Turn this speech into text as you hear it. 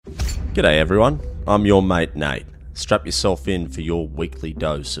G'day everyone, I'm your mate Nate. Strap yourself in for your weekly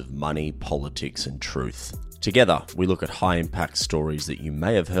dose of money, politics and truth. Together, we look at high-impact stories that you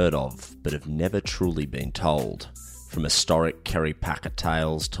may have heard of, but have never truly been told. From historic Kerry Packer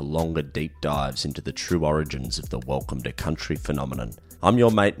tales to longer deep dives into the true origins of the welcome to country phenomenon. I'm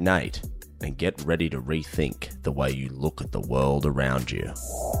your mate Nate, and get ready to rethink the way you look at the world around you.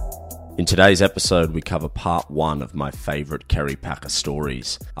 In today's episode, we cover part one of my favourite Kerry Packer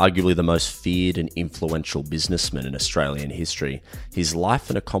stories. Arguably the most feared and influential businessman in Australian history, his life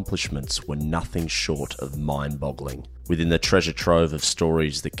and accomplishments were nothing short of mind-boggling. Within the treasure trove of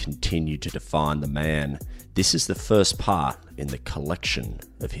stories that continue to define the man, this is the first part in the collection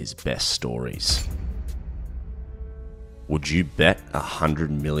of his best stories. Would you bet $100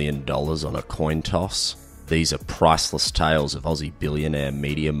 million on a coin toss? These are priceless tales of Aussie billionaire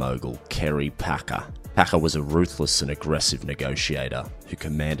media mogul Kerry Packer. Packer was a ruthless and aggressive negotiator who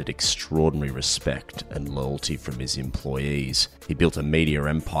commanded extraordinary respect and loyalty from his employees. He built a media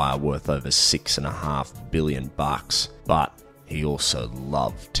empire worth over $6.5 billion, but he also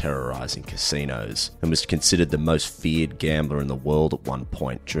loved terrorizing casinos and was considered the most feared gambler in the world at one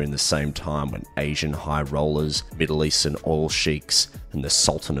point during the same time when Asian high rollers, Middle Eastern oil sheiks, and the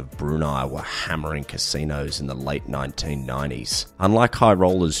Sultan of Brunei were hammering casinos in the late 1990s. Unlike high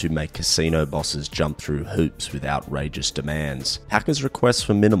rollers who make casino bosses jump through hoops with outrageous demands, Packer's requests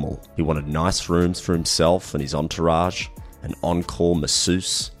were minimal. He wanted nice rooms for himself and his entourage, an on-call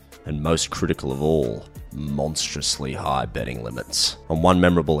masseuse, and most critical of all, monstrously high betting limits. On one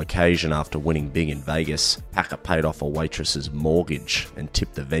memorable occasion after winning big in Vegas, Packer paid off a waitress's mortgage and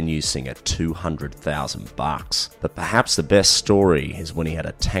tipped the venue singer $200,000. But perhaps the best story is when he had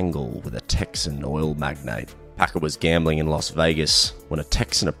a tangle with a Texan oil magnate. Packer was gambling in Las Vegas when a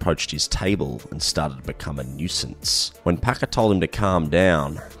Texan approached his table and started to become a nuisance. When Packer told him to calm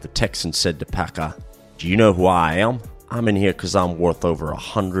down, the Texan said to Packer, "Do you know who I am? I'm in here because I'm worth over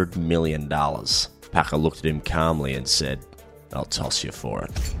 $100 million. Packer looked at him calmly and said, "I'll toss you for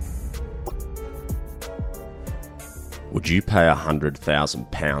it." Would you pay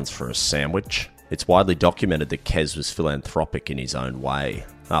 £100,000 for a sandwich? It's widely documented that Kez was philanthropic in his own way.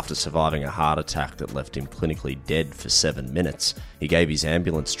 After surviving a heart attack that left him clinically dead for 7 minutes, he gave his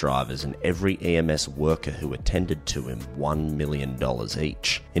ambulance drivers and every EMS worker who attended to him $1 million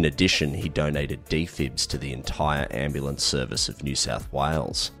each. In addition, he donated defibs to the entire ambulance service of New South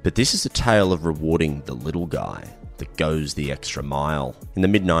Wales. But this is a tale of rewarding the little guy that goes the extra mile. In the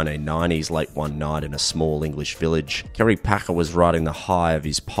mid-1990s, late one night in a small English village, Kerry Packer was riding the high of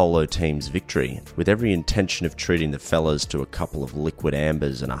his polo team's victory. With every intention of treating the fellas to a couple of liquid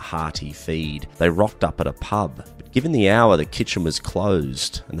ambers and a hearty feed, they rocked up at a pub. But given the hour, the kitchen was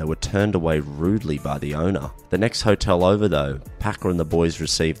closed, and they were turned away rudely by the owner. The next hotel over, though, Packer and the boys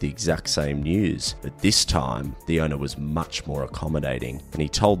received the exact same news, but this time, the owner was much more accommodating, and he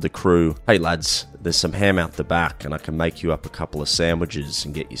told the crew, "Hey lads, there's some ham out the back, and I can make you up a couple of sandwiches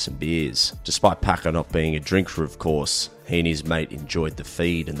and get you some beers." Despite Packer not being a drinker, of course, he and his mate enjoyed the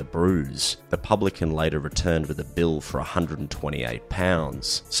feed and the brews. The publican later returned with a bill for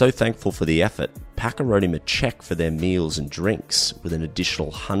 £128. So thankful for the effort, Packer wrote him a cheque for their meals and drinks with an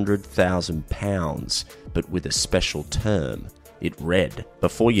additional £100,000, but with a special term. It read,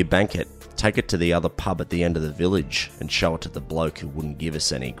 "Before you bank it, take it to the other pub at the end of the village and show it to the bloke who wouldn't give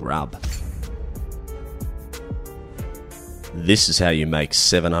us any grub." This is how you make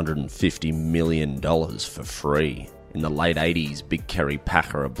 $750 million for free. In the late 80s, Big Kerry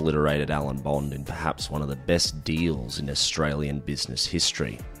Packer obliterated Alan Bond in perhaps one of the best deals in Australian business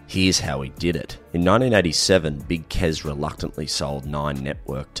history. Here's how he did it. In 1987, Big Kez reluctantly sold Nine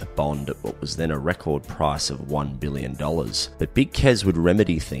Network to Bond at what was then a record price of $1 billion. But Big Kez would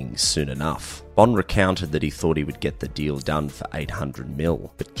remedy things soon enough. Bond recounted that he thought he would get the deal done for $800 million,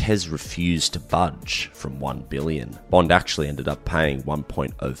 but Kez refused to budge from $1 billion. Bond actually ended up paying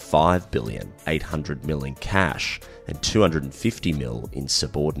 $1.05 billion, $800 million in cash, and $250 million in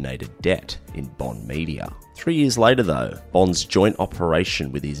subordinated debt in Bond Media. 3 years later though, Bond's joint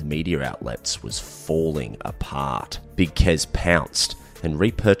operation with his media outlets was falling apart. Big Kez pounced and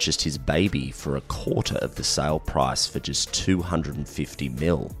repurchased his baby for a quarter of the sale price for just $250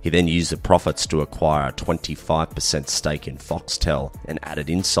 million. He then used the profits to acquire a 25% stake in Foxtel and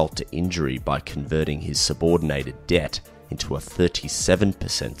added insult to injury by converting his subordinated debt into a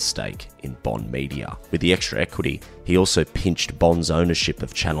 37% stake in Bond Media. With the extra equity, he also pinched Bond's ownership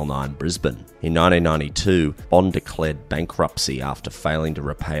of Channel 9 Brisbane. In 1992, Bond declared bankruptcy after failing to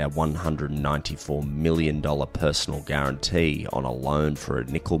repay a $194 million personal guarantee on a loan for a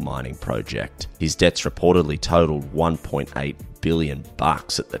nickel mining project. His debts reportedly totaled $1.8 billion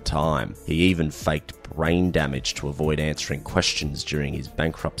at the time. He even faked brain damage to avoid answering questions during his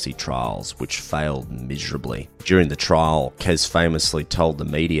bankruptcy trials, which failed miserably. During the trial, Kes famously told the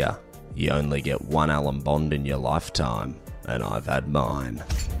media, "You only get one Alan Bond in your lifetime, and I've had mine."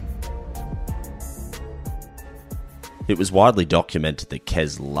 It was widely documented that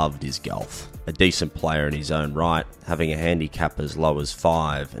Kes loved his golf. A decent player in his own right, having a handicap as low as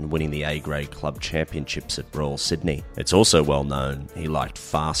 5 and winning the A-grade club championships at Royal Sydney. It's also well known he liked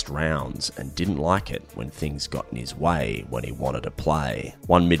fast rounds and didn't like it when things got in his way when he wanted to play.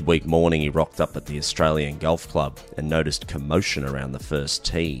 One midweek morning he rocked up at the Australian Golf Club and noticed commotion around the first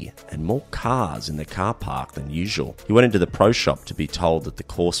tee and more cars in the car park than usual. He went into the pro shop to be told that the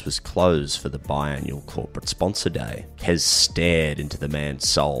course was closed for the biannual corporate sponsor day. Kes stared into the man's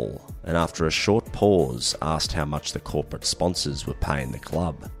soul and after a short pause asked how much the corporate sponsors were paying the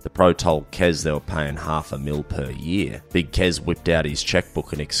club. The pro told Kes they were paying $500,000 per year. Big Kes whipped out his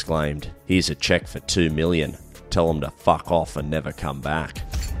checkbook and exclaimed, "Here's a check for $2 million. Tell them to fuck off and never come back."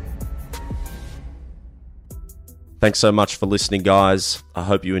 Thanks so much for listening, guys. I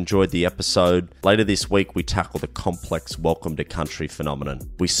hope you enjoyed the episode. Later this week, we tackle the complex welcome to country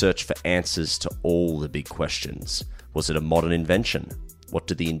phenomenon. We search for answers to all the big questions. Was it a modern invention? What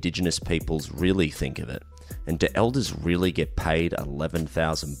do the Indigenous peoples really think of it? And do elders really get paid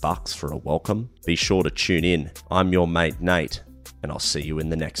 $11,000 for a welcome? Be sure to tune in. I'm your mate Nate, and I'll see you in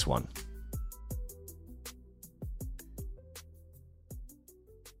the next one.